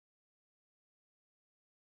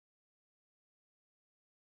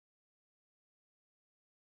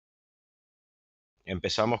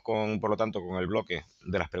Empezamos por lo tanto, con el bloque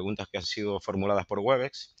de las preguntas que han sido formuladas por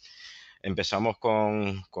Webex. Empezamos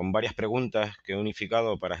con varias preguntas que he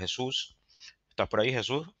unificado para Jesús. ¿Estás por ahí,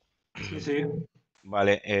 Jesús? Sí, sí.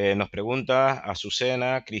 Vale, nos pregunta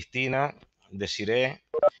Azucena, Cristina, Desiree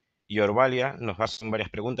y Orvalia. Nos hacen varias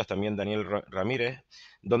preguntas, también Daniel Ramírez.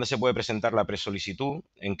 ¿Dónde se puede presentar la presolicitud?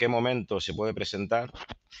 ¿En qué momento se puede presentar?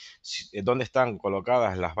 ¿Dónde están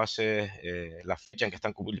colocadas las bases, la fecha en que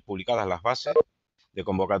están publicadas las bases de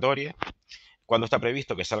convocatoria? ¿Cuándo está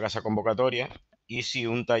previsto que salga esa convocatoria? Y si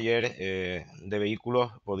un taller de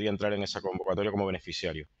vehículos podría entrar en esa convocatoria como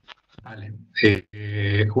beneficiario. Vale.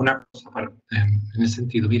 Una cosa en ese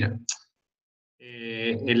sentido, mira,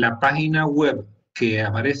 en la página web que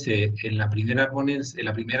aparece en la primera en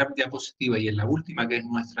la primera diapositiva y en la última, que es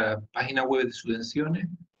nuestra página web de subvenciones,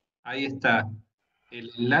 ahí está el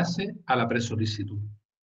enlace a la presolicitud.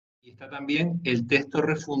 Y está también el texto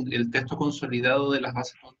consolidado de las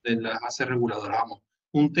bases reguladoras. Vamos,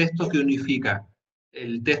 un texto que unifica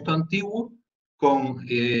el texto antiguo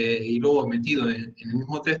y luego metido en el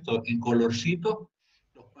mismo texto en colorcito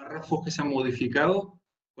los párrafos que se han modificado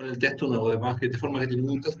con el texto nuevo. Además, de forma que tiene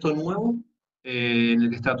un texto nuevo en el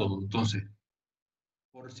que está todo. Entonces,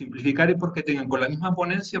 por simplificar y porque tengan con la misma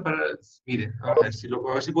ponencia para... Mire, a ver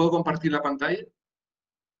a ver si puedo compartir la pantalla.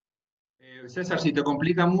 César, si te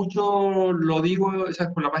complica mucho, lo digo, esa es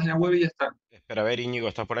por la página web y ya está. Espera, a ver, Íñigo,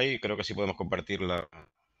 ¿estás por ahí? Creo que sí podemos compartirla.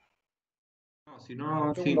 No, si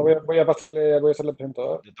no, sí. Segundo, voy a hacerle el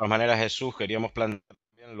presentador. De todas maneras, Jesús, queríamos plantear,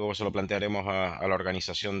 luego se lo plantearemos a la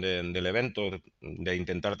organización del evento, de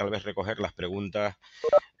intentar tal vez recoger las preguntas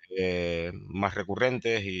más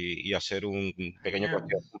recurrentes y hacer un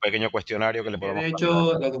pequeño cuestionario que le podamos De mandar.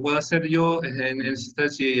 hecho, lo que puedo hacer yo es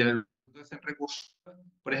si en recursos,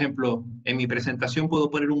 por ejemplo, en mi presentación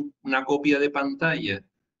puedo poner una copia de pantalla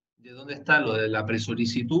de dónde está lo de la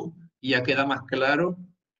presolicitud y ya queda más claro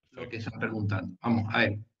lo que están preguntando. Vamos, a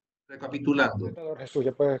ver, recapitulando. Jesús,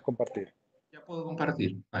 ya puedes compartir. Ya puedo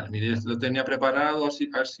compartir. Vale, mire, lo tenía preparado, así,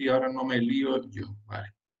 a ver si ahora no me lío yo.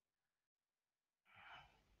 Vale.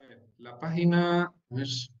 A ver, la página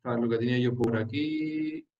es para lo que tenía yo por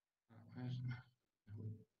aquí.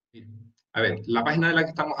 A ver, la página de la que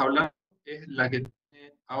estamos hablando es la que tiene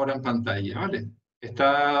ahora en pantalla, ¿vale?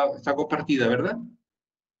 Está compartida, ¿verdad?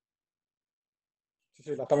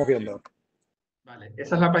 Sí, la estamos viendo. Vale,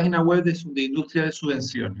 esa es la página web de Industria de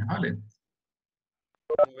Subvenciones, ¿vale?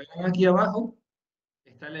 Como ven aquí abajo,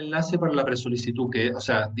 está el enlace para la presolicitud, o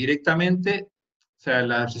sea, directamente, o sea,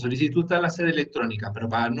 la presolicitud está en la sede electrónica, pero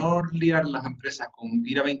para no liar las empresas con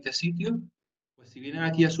ir a 20 sitios, pues si vienen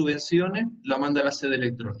aquí a subvenciones, lo manda a la sede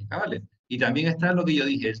electrónica, ¿vale? Y también está lo que yo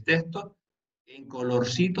dije, el texto en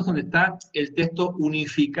colorcitos, donde está el texto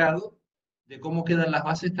unificado de cómo quedan las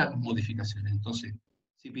bases de estas modificaciones. Entonces,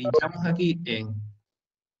 si pinchamos aquí en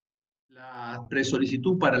la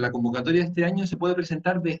presolicitud para la convocatoria de este año, se puede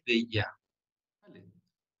presentar desde ya. ¿Vale?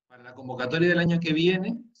 Para la convocatoria del año que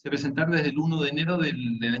viene, se presentar desde el 1 de enero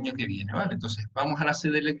del año que viene, ¿vale? Entonces, vamos a la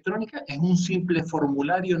sede electrónica, es un simple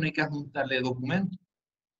formulario, no hay que adjuntarle documentos.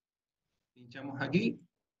 Pinchamos aquí.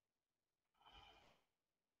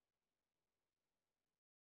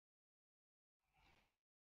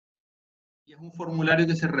 Y es un formulario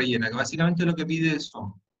que se rellena, que básicamente lo que pide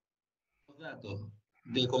son los datos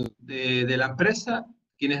de la empresa,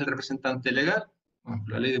 quién es el representante legal, bueno,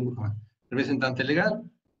 la ley de representante legal,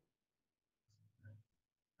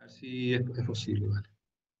 a ver si es posible, ¿vale?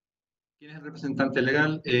 ¿Quién es el representante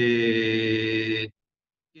legal? ¿Quién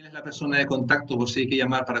es la persona de contacto por si hay que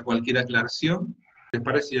llamar para cualquier aclaración? ¿Les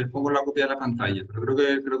parece? Si les pongo la copia de la pantalla, pero creo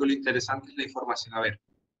que lo interesante es la información. A ver.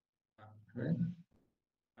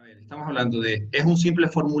 A ver, estamos hablando es un simple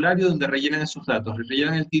formulario donde rellenan esos datos,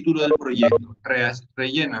 rellenan el título del proyecto,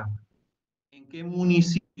 rellenan en qué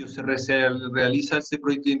municipio se realiza ese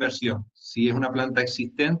proyecto de inversión, si es una planta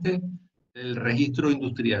existente, el registro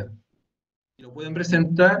industrial. Y lo pueden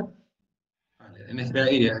presentar.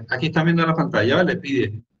 Vale, aquí están viendo la pantalla, ¿vale?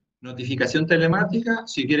 Pide notificación telemática,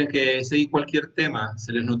 si quieren que seguir cualquier tema,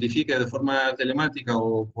 se les notifique de forma telemática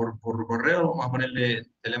o por correo, vamos a ponerle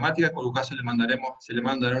telemática, en cualquier caso se le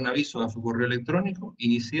mandará un aviso a su correo electrónico,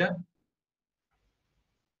 iniciar,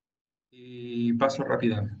 y paso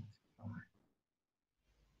rápidamente.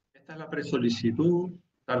 Esta es la presolicitud,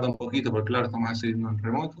 tarda un poquito porque claro, estamos haciendo en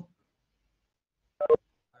remoto.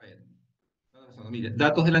 A ver, mire,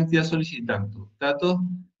 datos de la entidad solicitante, datos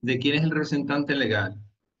de quién es el representante legal,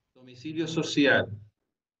 domicilio social,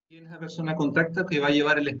 quién es la persona contacta que va a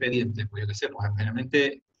llevar el expediente. Pues yo que sé, pues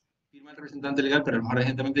generalmente firma el representante legal, pero a lo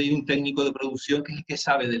mejor hay un técnico de producción que es el que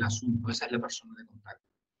sabe del asunto, esa es la persona de contacto.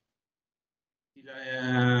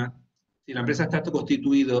 si la empresa está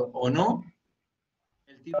constituida o no,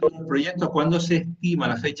 el título del proyecto, cuándo se estima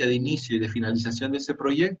la fecha de inicio y de finalización de ese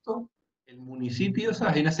proyecto, el municipio, o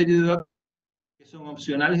sea, hay una serie de datos que son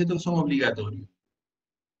opcionales y otros son obligatorios.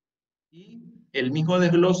 Y el mismo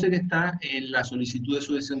desglose que está en la solicitud de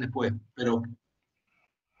subvención después, pero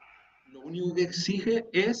lo único que exige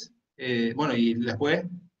es, bueno, y después,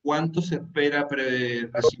 cuánto se espera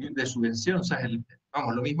recibir de subvención, o sea,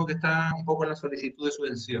 vamos, lo mismo que está un poco en la solicitud de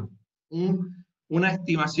subvención, una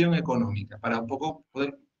estimación económica para un poco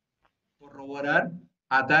poder corroborar,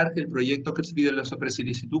 atar que el proyecto que se pide en la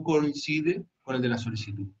solicitud coincide con el de la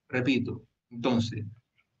solicitud. Repito, entonces,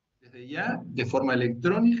 desde ya, de forma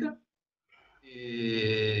electrónica,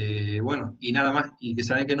 bueno, y nada más, y que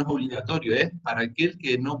saben que no es obligatorio, es para aquel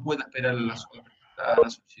que no pueda esperar a la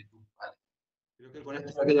solicitud. Vale. Creo que con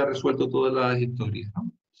esto ya queda resuelto todas las historias,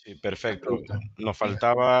 ¿no? Sí, Las perfecto. preguntas. Nos Venga,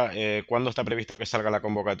 faltaba cuándo está previsto que salga la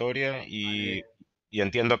convocatoria vale. y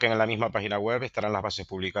entiendo que en la misma página web estarán las bases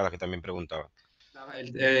publicadas que también preguntaba. A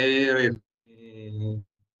ver,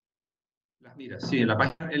 las miras, sí, en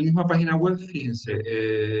la misma página web,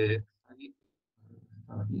 fíjense, aquí,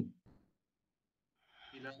 aquí.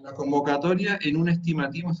 Y la convocatoria en un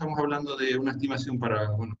estimativo, estamos hablando de una estimación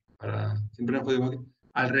para, bueno, siempre nos podemos,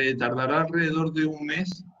 tardará alrededor de un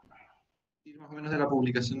mes, y más o menos de la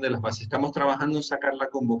publicación de las bases. Estamos trabajando en sacar la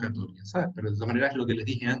convocatoria, ¿sabes? Pero de todas maneras, lo que les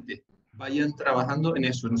dije antes, vayan trabajando en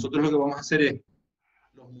eso. Nosotros lo que vamos a hacer es,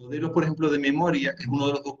 los modelos, por ejemplo, de memoria, es uno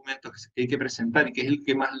de los documentos que hay que presentar y que es el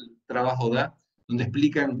que más trabajo da, donde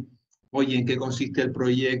explican, oye, en qué consiste el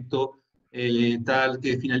proyecto, tal,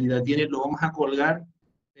 qué finalidad tiene, lo vamos a colgar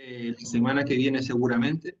la semana que viene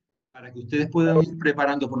seguramente, para que ustedes puedan ir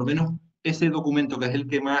preparando por lo menos ese documento que es el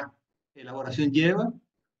que más elaboración lleva,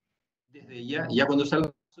 desde ya, y ya cuando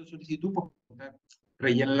salga la solicitud, pues,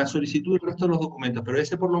 rellenan la solicitud y el resto de los documentos, pero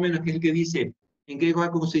ese por lo menos que es el que dice en qué va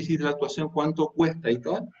a consistir la actuación, cuánto cuesta y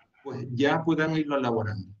tal, pues ya puedan irlo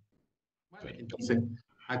elaborando. Vale, entonces,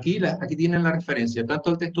 aquí tienen la referencia, tanto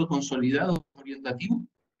el texto consolidado orientativo,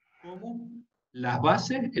 como las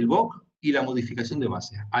bases, el BOC y la modificación de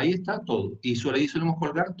bases. Ahí está todo. Y sobre ahí solemos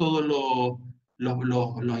colgar todos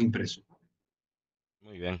los impresos.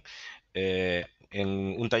 Muy bien. ¿En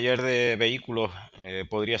un taller de vehículos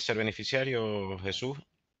podría ser beneficiario, Jesús?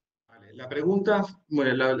 Vale, la pregunta,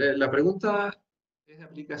 bueno, la pregunta es de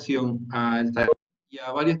aplicación al taller y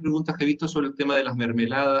a varias preguntas que he visto sobre el tema de las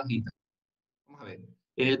mermeladas y tal. Vamos a ver.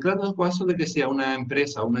 En el claro caso de que sea una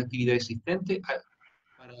empresa o una actividad existente,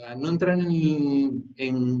 para no entrar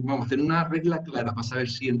vamos, tener una regla clara para saber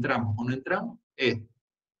si entramos o no entramos,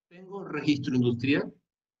 tengo registro industrial,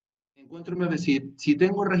 encuentro decir, si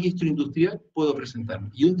tengo registro industrial, puedo presentarme.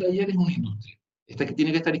 Y un taller es una industria. Esta que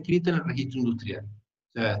tiene que estar inscrita en el registro industrial.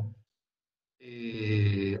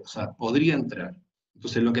 O sea, podría entrar.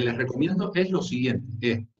 Entonces, lo que les recomiendo es lo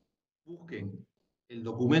siguiente, busquen el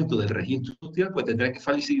documento del registro industrial, pues tendrán que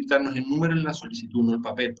facilitarnos el número en la solicitud, no el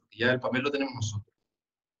papel, porque ya el papel lo tenemos nosotros.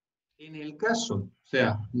 En el caso, o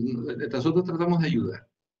sea, nosotros tratamos de ayudar.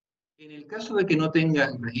 En el caso de que no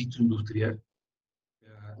tengan registro industrial,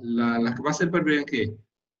 las bases prevean que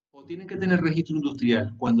o tienen que tener registro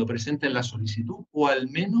industrial cuando presenten la solicitud, o al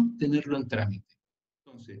menos tenerlo en trámite.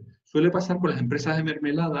 Entonces, suele pasar con las empresas de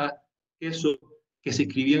mermelada, queso, que se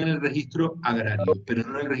inscribían en el registro agrario, pero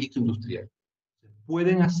no en el registro industrial.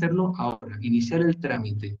 Pueden hacerlo ahora, iniciar el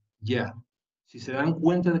trámite ya, si se dan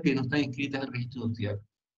cuenta de que no están inscritas en el registro industrial.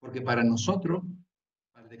 Porque para nosotros,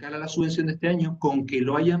 de cara a la subvención de este año, con que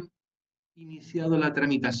lo hayan iniciado la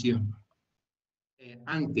tramitación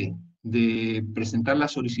antes de presentar la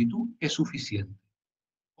solicitud, es suficiente.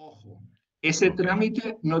 Ojo, ese Ok,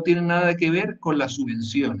 trámite no tiene nada que ver con las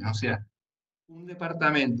subvenciones, o sea, un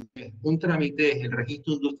departamento, un trámite es el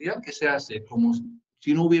registro industrial que se hace como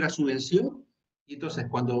si no hubiera subvención, y entonces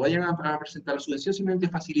cuando vayan a presentar la subvención simplemente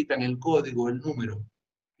facilitan el código, el número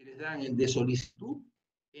que les dan el de solicitud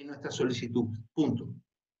en nuestra solicitud, punto.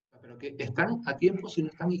 Pero que están a tiempo si no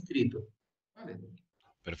están inscritos, ¿vale? Y un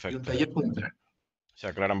perfecto. taller puede entrar. Se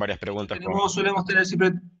aclaran varias preguntas con... Solemos tener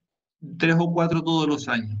siempre 3 o 4 todos los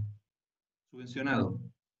años, subvencionados.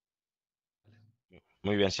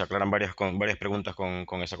 Muy bien, se aclaran varias preguntas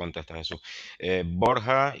con esa contesta, Jesús.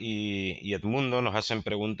 Borja y Edmundo nos hacen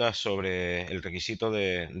preguntas sobre el requisito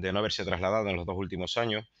de no haberse trasladado en los 2 últimos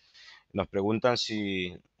años. Nos preguntan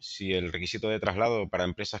si el requisito de traslado para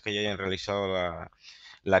empresas que ya hayan realizado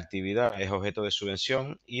la actividad es objeto de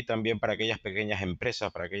subvención, y también para aquellas pequeñas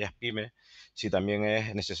empresas, para aquellas pymes, si también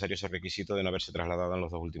es necesario ese requisito de no haberse trasladado en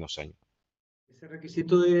los 2 últimos años. Ese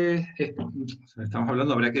requisito o sea, estamos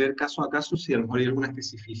hablando, habrá que ver caso a caso si a lo mejor hay alguna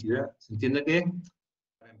especificidad. Se entiende que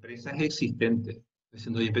para empresas existentes,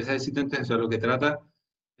 diciendo, hay empresas existentes, eso es lo que trata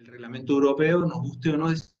el reglamento europeo, nos guste o no,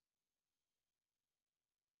 es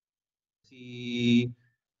si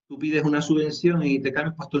tú pides una subvención y te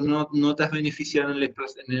cambias, pues tú no te has beneficiado en el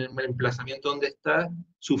emplazamiento donde estás,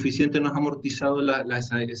 suficiente no has amortizado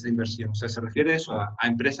esa inversión. O sea, se refiere a eso, a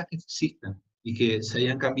empresas que existan y que se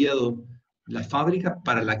hayan cambiado la fábrica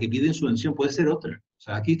para la que piden subvención, puede ser otra. O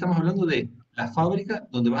sea, aquí estamos hablando de la fábrica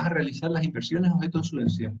donde vas a realizar las inversiones objeto de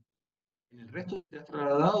subvención. En el resto te has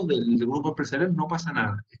trasladado del grupo empresarial, no pasa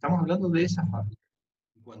nada. Estamos hablando de esa fábrica.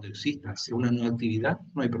 Y cuando exista sea una nueva actividad,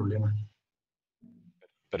 no hay problema.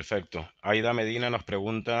 Perfecto. Aida Medina nos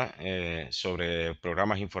pregunta sobre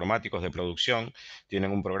programas informáticos de producción.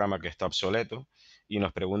 Tienen un programa que está obsoleto y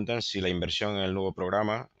nos preguntan si la inversión en el nuevo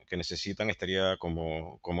programa que necesitan estaría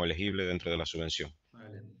como elegible dentro de la subvención.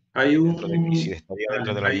 Vale. Hay Y si un... estaría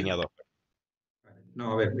dentro Vale, de la línea 2. vale.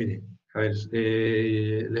 No, a ver, mire, a ver,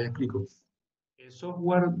 les explico. El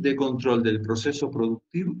software de control del proceso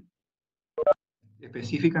productivo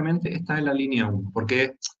específicamente está en la línea uno,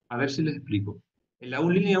 porque, a ver si les explico. En la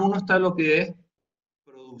línea uno está lo que es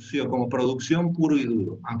producción, como producción puro y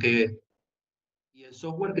duro, aunque y el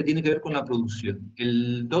software que tiene que ver con la producción.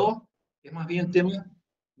 El 2 es más bien tema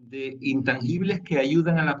de intangibles que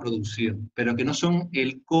ayudan a la producción, pero que no son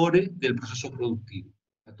el core del proceso productivo.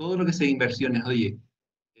 A todo lo que sea inversiones, oye,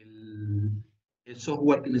 el, el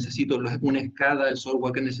software que necesito, una escada, el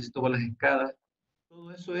software que necesito para las escadas,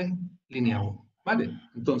 todo eso es línea 1, ¿vale?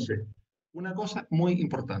 Entonces, una cosa muy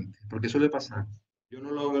importante, porque suele pasar, yo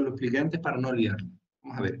no lo expliqué antes para no liarlo.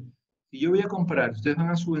 Vamos a ver, si yo voy a comprar, ustedes van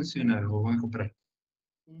a subvencionar o van a comprar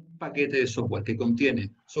un paquete de software que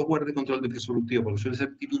contiene software de control de productivo, porque suele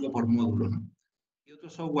ser típico por módulo, ¿no? Y otro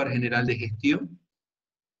software general de gestión.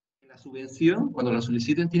 En la subvención, cuando la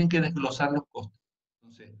soliciten, tienen que desglosar los costos.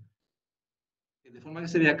 Entonces, de forma que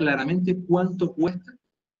se vea claramente cuánto cuesta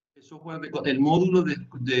el software, el módulo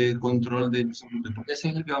de control de productivo, porque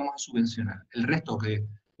ese es el que vamos a subvencionar. El resto, que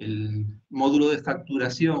el módulo de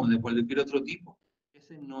facturación o de cualquier otro tipo,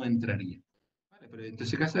 ese no entraría. Vale, pero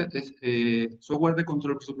entonces, ¿qué hace? Software de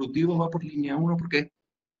control productivo va por línea uno porque es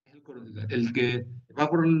el que va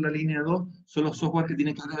por la línea 2 son los software que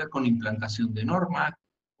tienen que ver con implantación de normas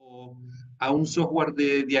o a un software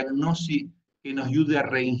de diagnosis que nos ayude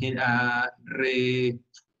a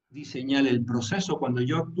rediseñar el proceso cuando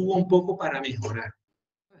yo actúo un poco para mejorar.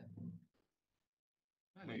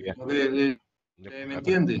 Muy Vale, bien. ¿me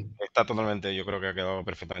entiende? Está totalmente, yo creo que ha quedado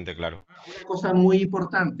perfectamente claro. Una cosa muy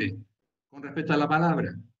importante con respecto a la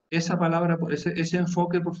palabra. Esa palabra, ese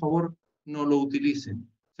enfoque, por favor, no lo utilicen.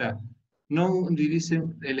 O sea, no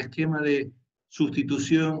utilicen el esquema de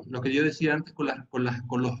sustitución, lo que yo decía antes las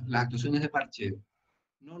actuaciones de parcheo.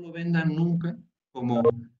 No lo vendan nunca como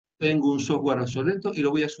tengo un software obsoleto y lo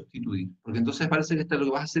voy a sustituir. Porque entonces parece que lo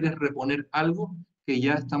que vas a hacer es reponer algo que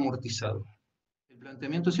ya está amortizado. El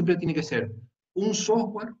planteamiento siempre tiene que ser un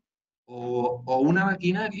software o una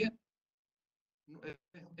maquinaria.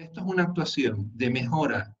 Esto es una actuación de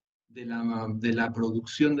mejora de la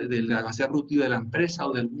producción, de la capacidad productiva de la empresa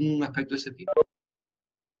o de algún aspecto de ese tipo.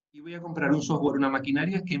 Y voy a comprar un software, una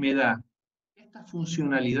maquinaria que me da estas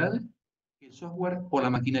funcionalidades que el software o la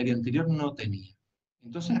maquinaria anterior no tenía.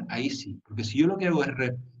 Entonces, ahí sí, porque si yo lo que hago es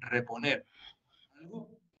reponer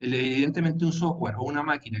algo, evidentemente un software o una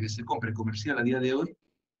máquina que se compre comercial a día de hoy,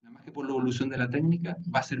 nada más que por la evolución de la técnica,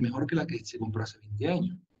 va a ser mejor que la que se compró hace 20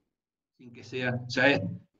 años. Sin que sea, o sea,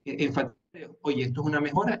 enfatizar, oye, esto es una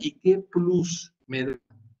mejora y qué plus me da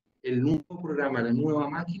el nuevo programa, la nueva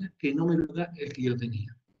máquina, que no me lo da el que yo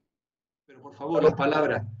tenía. Pero por favor, las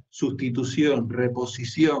palabras sustitución,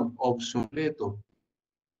 reposición, obsoleto,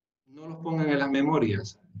 no los pongan en las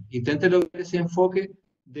memorias. Intenten lograr ese enfoque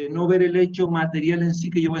de no ver el hecho material en sí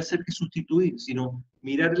que yo voy a hacer que sustituir, sino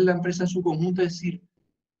mirar la empresa en su conjunto y decir,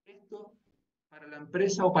 esto para la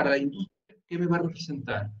empresa o para la industria, ¿qué me va a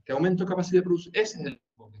representar? ¿Que aumento capacidad de producción? Ese es el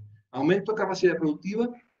enfoque. Aumento capacidad productiva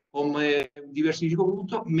o me diversifico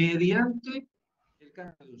productos mediante el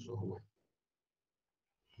cambio de un software.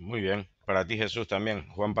 Muy bien. Para ti, Jesús, también.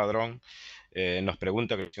 Juan Padrón nos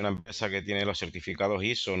pregunta que si una empresa que tiene los certificados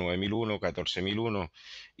ISO 9001, 14001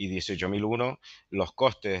 y 18001, los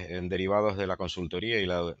costes derivados de la consultoría y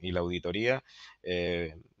la auditoría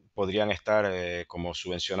podrían estar como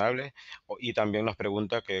subvencionables. Y también nos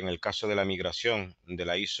pregunta que en el caso de la migración de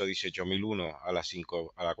la ISO 18001 a la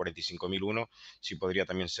 45001, si podría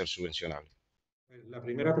también ser subvencionable. La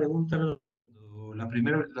primera pregunta,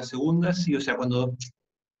 la segunda, sí, o sea, cuando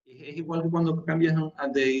Es igual que cuando cambias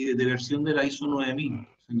de versión de la ISO 9000.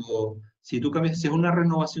 Si tú cambias, si es una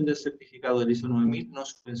renovación del certificado del ISO 9000, no es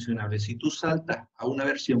subvencionable. Si tú saltas a una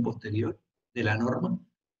versión posterior de la norma,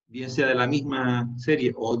 bien sea de la misma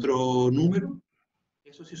serie o otro número,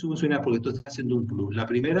 eso sí subvenciona porque tú estás haciendo un plus. La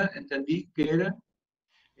primera entendí que era,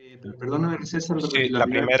 pero perdóname, César, Sí, la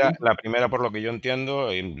primera pregunta. la primera, por lo que yo entiendo,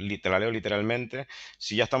 te la leo literalmente,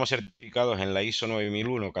 si ya estamos certificados en la ISO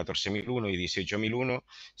 9001, 14001 y 18001,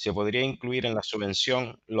 se podría incluir en la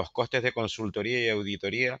subvención los costes de consultoría y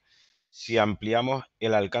auditoría si ampliamos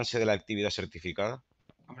el alcance de la actividad certificada.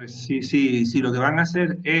 Hombre, sí, sí, sí, lo que van a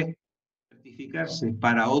hacer es certificarse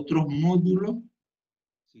para otros módulos.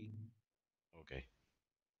 Sí, Ok,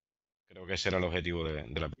 creo que ese era el objetivo de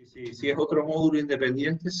la... sí, sí, si es otro módulo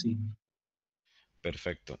independiente, sí.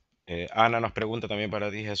 Perfecto. Ana nos pregunta también para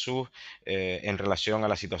ti, Jesús, en relación a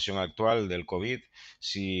la situación actual del COVID,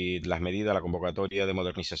 si las medidas, la convocatoria de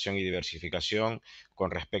modernización y diversificación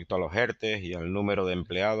con respecto a los ERTES y al número de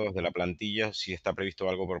empleados de la plantilla, si está previsto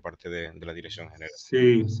algo por parte de la Dirección General.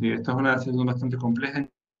 Sí, sí, esta es una situación bastante compleja y hay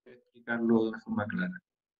que explicarlo de una forma clara.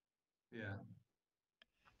 Ya.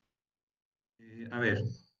 A ver,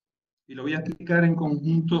 y lo voy a explicar en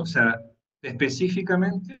conjunto, o sea,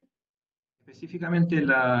 específicamente. Específicamente,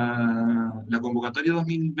 la convocatoria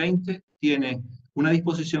 2020 tiene una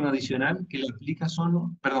disposición adicional que le aplica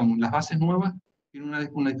solo, perdón, las bases nuevas tienen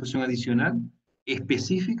una disposición adicional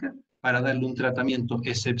específica para darle un tratamiento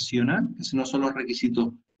excepcional, que no son los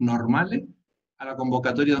requisitos normales, a la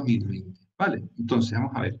convocatoria 2020. ¿Vale? Entonces,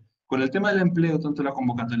 vamos a ver. Con el tema del empleo, tanto la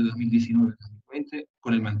convocatoria 2019 como 2020,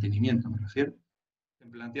 con el mantenimiento, me refiero, se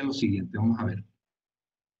plantean lo siguiente. Vamos a ver.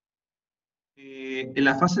 En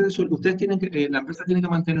la fase de ustedes tienen que, la empresa tiene que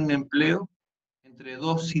mantener un empleo entre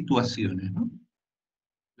dos situaciones, ¿no?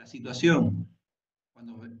 La situación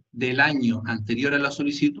del año anterior a la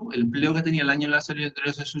solicitud, el empleo que tenía el año anterior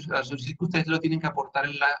a la solicitud, ustedes lo tienen que aportar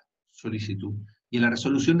en la solicitud. Y en la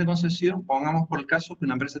resolución de concesión, pongamos por el caso que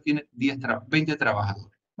una empresa tiene 20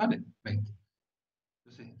 trabajadores, ¿vale? 20.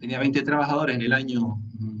 Entonces, tenía 20 trabajadores en el año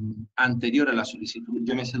anterior a la solicitud,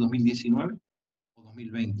 llámese 2019 o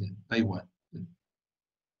 2020, da igual.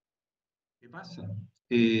 ¿Qué pasa?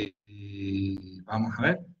 Vamos a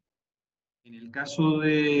ver. En el caso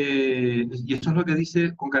de, y esto es lo que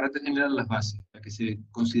dice con carácter general las bases, la que se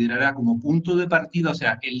considerará como punto de partida, o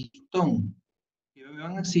sea, el listón que me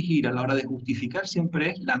van a exigir a la hora de justificar siempre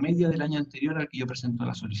es la media del año anterior al que yo presento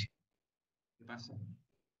la solicitud. ¿Qué pasa?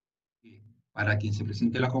 Que para quien se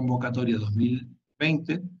presente la convocatoria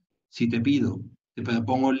 2020, si te pido, te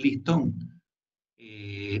pongo el listón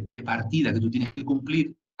de partida que tú tienes que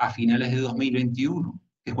cumplir a finales de 2021,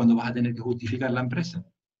 que es cuando vas a tener que justificar la empresa,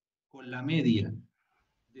 con la media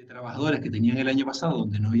de trabajadores que tenían el año pasado,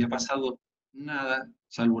 donde no había pasado nada,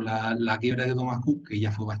 salvo la quiebra de Thomas Cook, que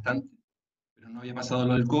ya fue bastante, pero no había pasado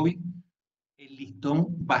lo del COVID, el listón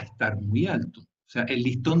va a estar muy alto. O sea, el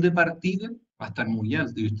listón de partida va a estar muy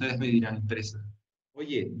alto. Y ustedes me dirán, empresa,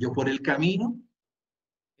 oye, yo por el camino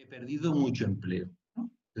he perdido mucho empleo,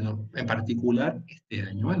 ¿no? Pero en particular este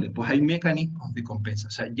año, ¿vale? Pues hay mecanismos de compensa.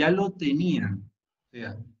 O sea, ya lo tenían. O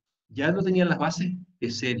sea, ya lo tenían las bases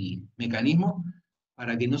de serie. Mecanismos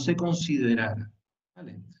para que no se considerara,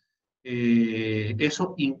 ¿vale?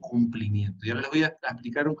 Eso incumplimiento. Y ahora les voy a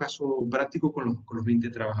explicar un caso práctico con los 20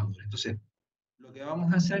 trabajadores. Entonces, lo que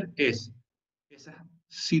vamos a hacer es esas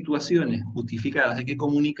situaciones justificadas, hay que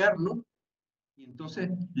comunicarlo, y entonces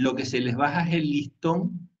lo que se les baja es el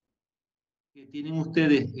listón que tienen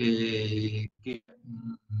ustedes que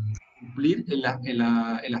cumplir en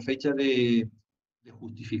la fecha de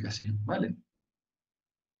justificación, ¿vale?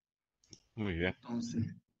 Muy bien.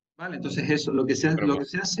 Entonces, ¿vale? Entonces eso, Yo creo lo que que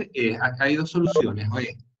se hace es, acá hay dos soluciones,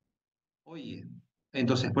 oye,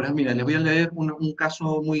 entonces, por ejemplo, mira, les voy a leer un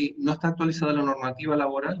caso muy, no está actualizada la normativa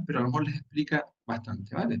laboral, pero a lo mejor les explica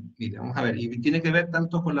bastante, ¿vale? Mira, vamos a ver, y tiene que ver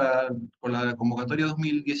tanto con la convocatoria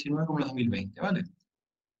 2019 como la 2020, ¿vale?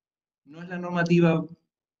 No es la normativa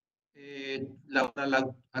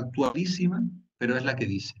la actualísima, pero es la que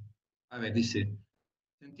dice. A ver, dice,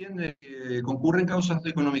 se entiende que concurren causas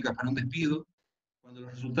económicas para un despido cuando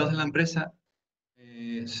los resultados de la empresa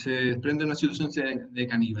se desprenden de una situación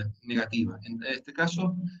negativa. En este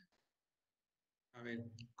caso, a ver,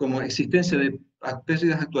 como existencia de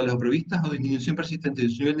pérdidas actuales o previstas o disminución persistente de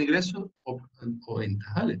su nivel de ingresos o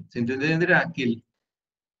ventas, ¿vale? Se entenderá que el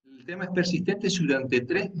tema es persistente si durante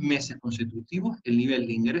 3 meses consecutivos el nivel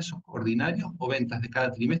de ingresos ordinarios o ventas de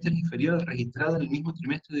cada trimestre es inferior al registrado en el mismo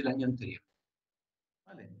trimestre del año anterior.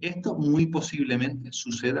 ¿Vale? Esto muy posiblemente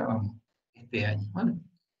suceda, vamos, este año. ¿Vale?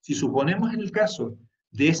 Si suponemos en el caso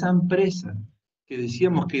de esa empresa que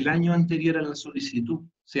decíamos que el año anterior a la solicitud,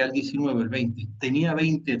 sea el 19 o el 20, tenía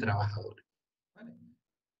 20 trabajadores, ¿vale?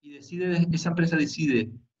 Y esa empresa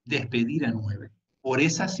decide despedir a 9 por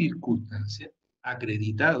esa circunstancia,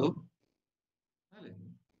 acreditado, ¿vale?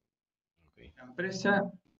 Ok. La empresa,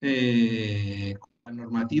 con la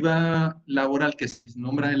normativa laboral que se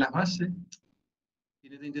nombra en las bases,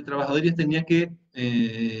 tiene 20 trabajadores, tenía que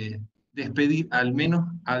despedir al menos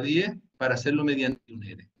a 10 para hacerlo mediante un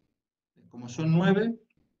ERE. Como son 9,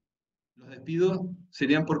 los despidos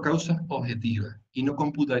serían por causas objetivas y no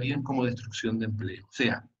computarían como destrucción de empleo. O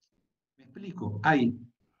sea, me explico, hay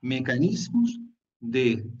mecanismos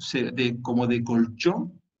como de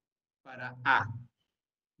colchón para A,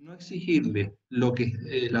 no exigirle lo que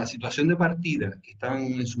la situación de partida que estaban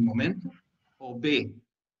en su momento, o B,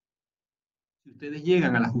 si ustedes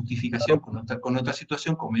llegan a la justificación con otra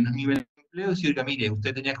situación, con menos nivel de empleo, decir, oiga, mire,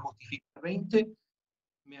 usted tenía que justificar 20,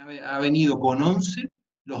 ha venido con 11,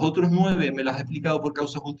 los otros 9 me los ha explicado por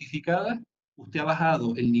causas justificadas, usted ha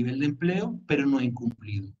bajado el nivel de empleo, pero no ha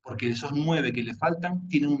incumplido, porque esos 9 que le faltan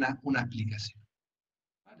tienen una explicación.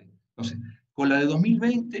 ¿Vale? Entonces, con la de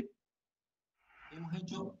 2020 hemos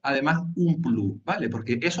hecho además un plus, ¿vale?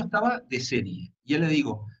 Porque eso estaba de serie. Ya le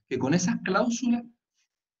digo que con esas cláusulas,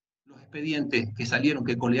 los expedientes que salieron,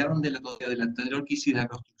 que colearon de la anterior crisis de la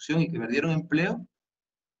construcción y que perdieron empleo,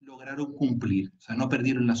 lograron cumplir, o sea, no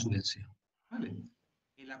perdieron la subvención. ¿Vale?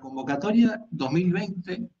 En la convocatoria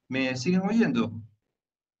 2020, ¿me siguen oyendo?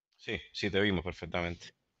 Sí, sí, te vimos perfectamente.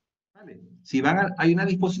 ¿Vale? Si hay una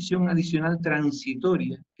disposición adicional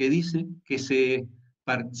transitoria que dice que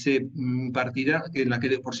partirá, que la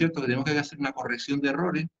que por cierto que tenemos que hacer una corrección de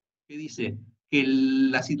errores, que dice que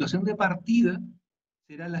la situación de partida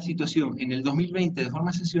será la situación en el 2020 de forma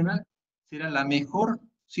excepcional, será la mejor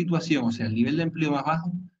situación, o sea, el nivel de empleo más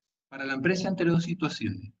bajo para la empresa entre dos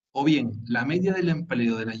situaciones, o bien la media del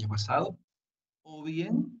empleo del año pasado, o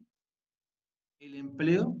bien el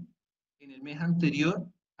empleo en el mes anterior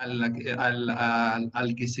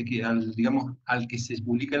digamos, al que se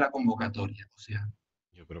publica la convocatoria. O sea,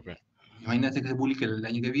 Yo creo que imagínate que se publique el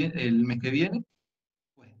año que viene, el mes que viene,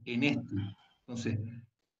 pues en este. Entonces,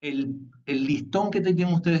 el listón que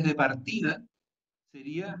tenían ustedes de partida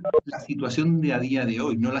sería la situación de a día de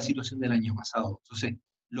hoy, no la situación del año pasado. Entonces,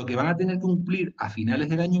 lo que van a tener que cumplir a finales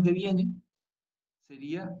del año que viene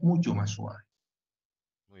sería mucho más suave.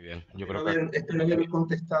 muy bien. Yo creo que Espero haber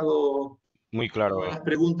contestado muy a todas claro. las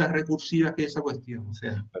preguntas recursivas que esa cuestión. O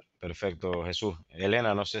sea, Perfecto, Jesús.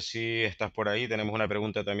 Elena, no sé si estás por ahí. Tenemos una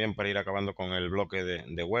pregunta también para ir acabando con el bloque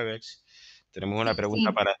de Webex. Tenemos una Sí,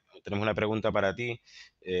 pregunta sí, tenemos una pregunta para ti. sí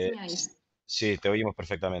Eh, me oís. sí, te oímos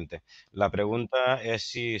perfectamente. La pregunta es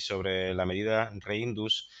si sobre la medida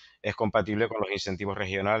Reindus es compatible con los incentivos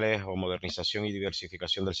regionales o modernización y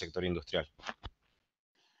diversificación del sector industrial.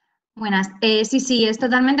 Buenas. Sí, sí, es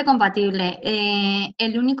totalmente compatible.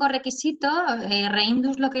 El único requisito,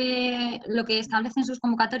 Reindus lo que establece en sus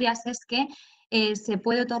convocatorias es que se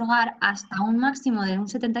puede otorgar hasta un máximo de un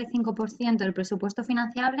 75% del presupuesto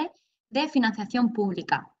financiable de financiación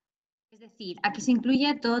pública. Es decir, aquí se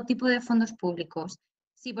incluye todo tipo de fondos públicos.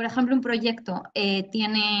 Si, por ejemplo, un proyecto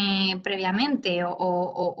tiene previamente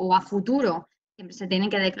o a futuro, siempre se tiene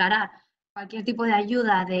que declarar cualquier tipo de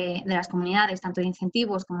ayuda de las comunidades, tanto de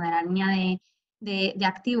incentivos como de la línea de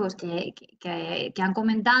activos que han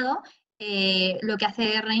comentado, lo que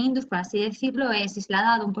hace Reindus, por así decirlo, es si se le ha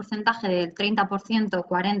dado un porcentaje del 30%,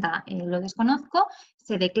 40%, lo desconozco,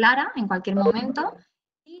 se declara en cualquier momento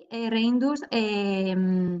y Reindus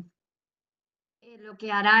lo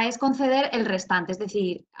que hará es conceder el restante, es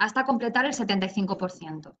decir, hasta completar el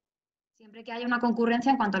 75%. Siempre que haya una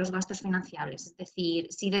concurrencia en cuanto a los gastos financiables. Es decir,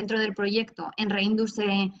 si dentro del proyecto en Reindus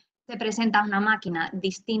se presenta una máquina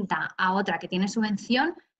distinta a otra que tiene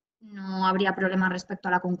subvención, no habría problema respecto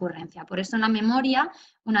a la concurrencia. Por eso en la memoria,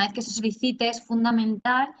 una vez que se solicite, es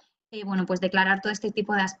fundamental bueno, pues declarar todo este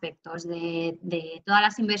tipo de aspectos de todas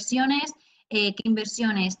las inversiones, qué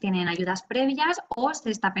inversiones tienen ayudas previas o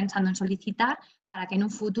se está pensando en solicitar para que en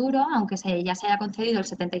un futuro, aunque ya se haya concedido el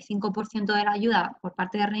 75% de la ayuda por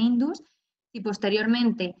parte de Reindus, si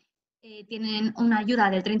posteriormente tienen una ayuda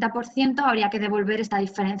del 30%, habría que devolver esta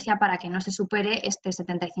diferencia para que no se supere este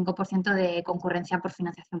 75% de concurrencia por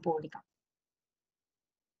financiación pública.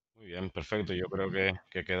 Muy bien, perfecto. Yo creo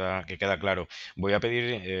que queda claro. Voy a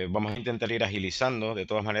pedir, vamos a intentar ir agilizando. De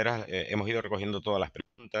todas maneras, hemos ido recogiendo todas las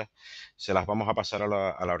preguntas. Se las vamos a pasar a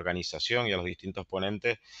la organización y a los distintos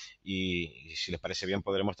ponentes. Y si les parece bien,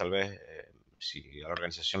 podremos tal vez si a la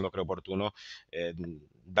organización lo cree oportuno,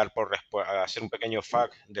 hacer un pequeño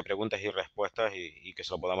FAQ de preguntas y respuestas y que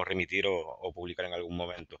se lo podamos remitir o publicar en algún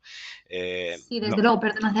momento. Sí, desde luego,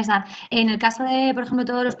 perdona César. En el caso de, por ejemplo,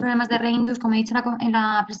 todos los programas de Reindus, como he dicho en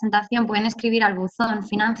la presentación, pueden escribir al buzón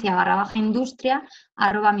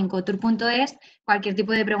financia_industria@mincotur.es cualquier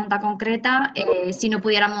tipo de pregunta concreta, si no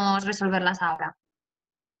pudiéramos resolverlas ahora.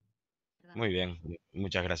 Muy bien,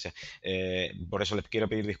 muchas gracias. Por eso les quiero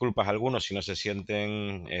pedir disculpas a algunos si no se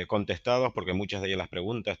sienten contestados, porque muchas de las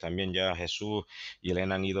preguntas también ya Jesús y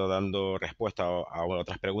Elena han ido dando respuesta a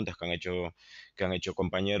otras preguntas que han hecho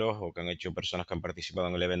compañeros o que han hecho personas que han participado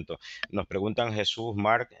en el evento. Nos preguntan Jesús,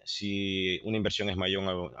 Marc, si una inversión es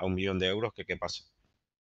mayor a 1 millón de euros, ¿qué pasa?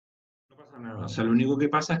 No pasa nada. O sea, lo único que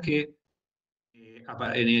pasa es que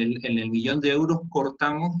en el millón de euros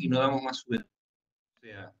cortamos y no damos más subvención. O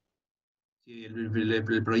sea, si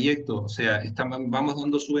el proyecto, o sea, vamos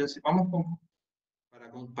dando subvención,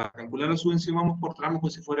 para calcular la subvención vamos por tramos como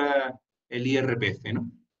si fuera el IRPF, ¿no?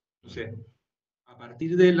 Entonces, a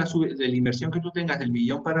partir de de la inversión que tú tengas del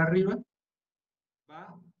millón para arriba,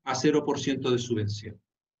 va a 0% de subvención.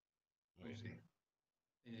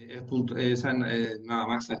 Entonces, nada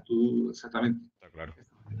más, exactamente. Está claro.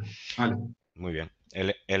 Vale. Muy bien.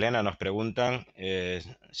 Elena, nos preguntan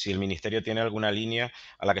si el Ministerio tiene alguna línea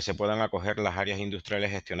a la que se puedan acoger las áreas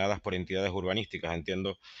industriales gestionadas por entidades urbanísticas.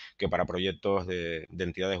 Entiendo que para proyectos de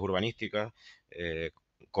entidades urbanísticas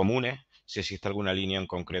comunes, si existe alguna línea en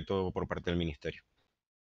concreto por parte del Ministerio.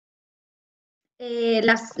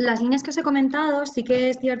 Las líneas que os he comentado sí que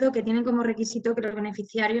es cierto que tienen como requisito que los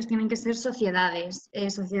beneficiarios tienen que ser sociedades que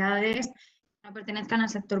no pertenezcan al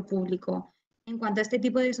sector público. En cuanto a este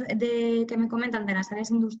tipo que me comentan de las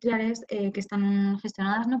áreas industriales que están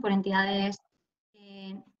gestionadas, ¿no?, por entidades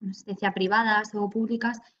no sé si decía privadas o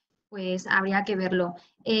públicas, pues habría que verlo.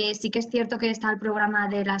 Sí que es cierto que está el programa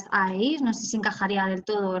de las AEIs, no sé si encajaría del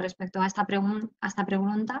todo respecto a esta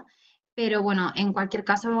pregunta. Pero bueno, en cualquier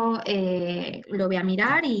caso lo voy a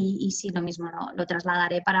mirar y sí, lo mismo lo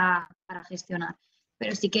trasladaré para gestionar.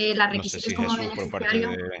 Pero sí que los No sé requisitos si como Jesús por parte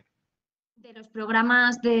beneficiario de... de los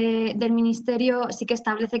programas del Ministerio sí que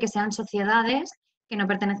establece que sean sociedades que no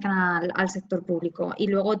pertenezcan al sector público. Y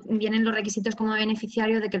luego vienen los requisitos como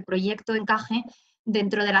beneficiario de que el proyecto encaje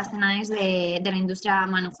dentro de las zonas de la industria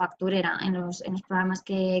manufacturera en los programas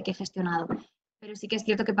que he gestionado. Pero sí que es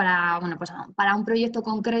cierto que bueno, pues para un proyecto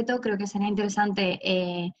concreto creo que sería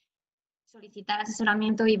interesante solicitar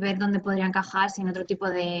asesoramiento y ver dónde podría encajar, si en otro tipo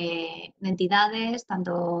de entidades,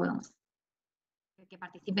 tanto que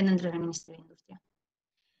participen dentro del Ministerio de Industria.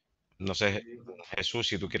 No sé, Jesús,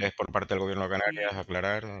 si tú quieres por parte del Gobierno de Canarias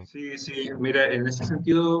aclarar. Sí, sí, mira, en ese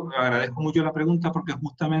sentido agradezco mucho la pregunta porque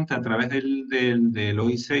justamente a través del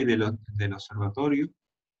OIC y del observatorio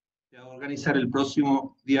se va a organizar el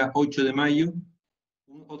próximo día 8 de mayo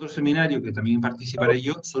otro seminario que también participaré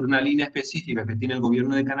yo sobre una línea específica que tiene el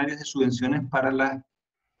Gobierno de Canarias de subvenciones para las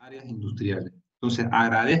áreas industriales. Entonces,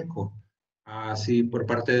 agradezco así por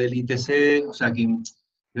parte del ITC, o sea, que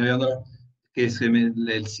se me,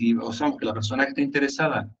 o sea, que la persona que esté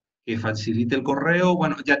interesada que facilite el correo,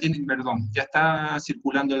 bueno, ya tiene, perdón, ya está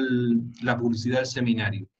circulando la publicidad del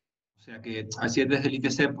seminario. O sea que así es desde el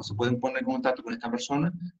ITC, pues se pueden poner en contacto con esta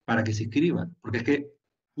persona para que se inscriban, porque es que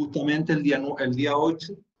justamente el día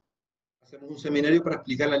 8 hacemos un seminario para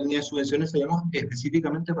explicar la línea de subvenciones, se llama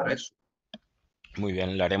específicamente para eso. Muy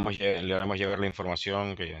bien, le haremos llegar la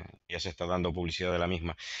información que ya se está dando publicidad de la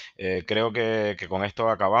misma. Creo que con esto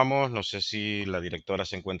acabamos. No sé si la directora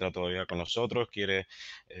se encuentra todavía con nosotros, quiere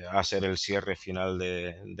hacer el cierre final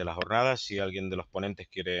de la jornada. Si alguien de los ponentes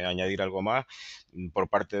quiere añadir algo más, por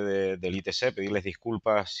parte del ITC, pedirles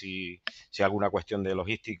disculpas si alguna cuestión de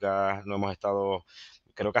logística no hemos estado...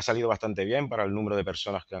 Creo que ha salido bastante bien para el número de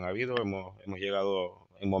personas que han habido. Hemos llegado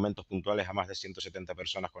en momentos puntuales a más de 170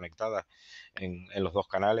 personas conectadas en los dos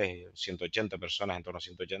canales, 180 personas, en torno a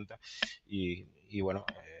 180. Y bueno,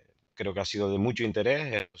 creo que ha sido de mucho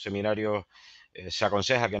interés. Los seminarios se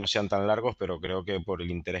aconseja que no sean tan largos, pero creo que por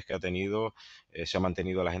el interés que ha tenido se ha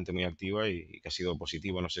mantenido a la gente muy activa y que ha sido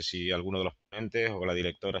positivo. No sé si alguno de los ponentes o la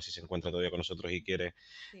directora, si se encuentra todavía con nosotros y quiere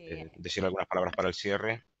Sí, decir algunas palabras para el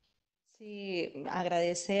cierre. sí,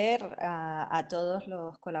 agradecer a todos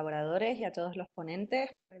los colaboradores y a todos los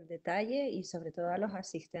ponentes por el detalle y sobre todo a los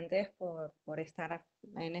asistentes por estar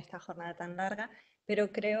en esta jornada tan larga,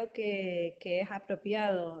 pero creo que es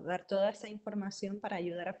apropiado dar toda esa información para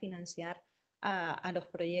ayudar a financiar a los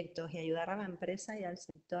proyectos y ayudar a la empresa y al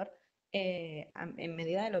sector en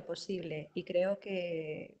medida de lo posible. Y creo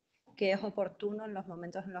que es oportuno en los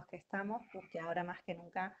momentos en los que estamos, porque ahora más que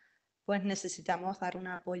nunca pues necesitamos dar un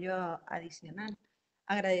apoyo adicional.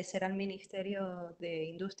 Agradecer al Ministerio de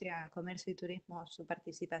Industria, Comercio y Turismo su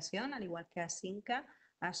participación, al igual que a Cinca,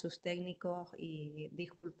 a sus técnicos, y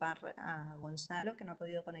disculpar a Gonzalo que no ha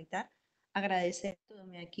podido conectar. Agradecer a todo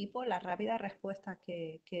mi equipo la rápida respuesta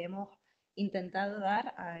que hemos intentado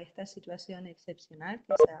dar a esta situación excepcional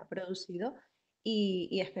que se ha producido,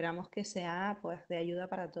 y esperamos que sea pues de ayuda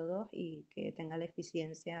para todos y que tenga la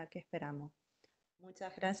eficiencia que esperamos.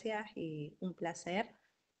 Muchas gracias y un placer.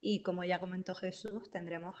 Y como ya comentó Jesús,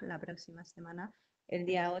 tendremos la próxima semana, el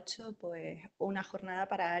día 8, pues una jornada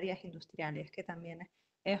para áreas industriales, que también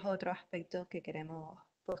es otro aspecto que queremos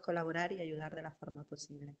pues colaborar y ayudar de la forma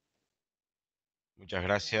posible. Muchas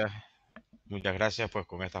gracias. Muchas gracias, pues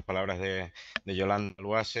con estas palabras de Yolanda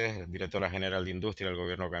Luaces, directora general de Industria del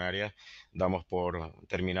Gobierno de Canarias, damos por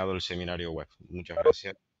terminado el seminario web. Muchas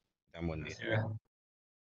gracias. Ten buen día. Gracias.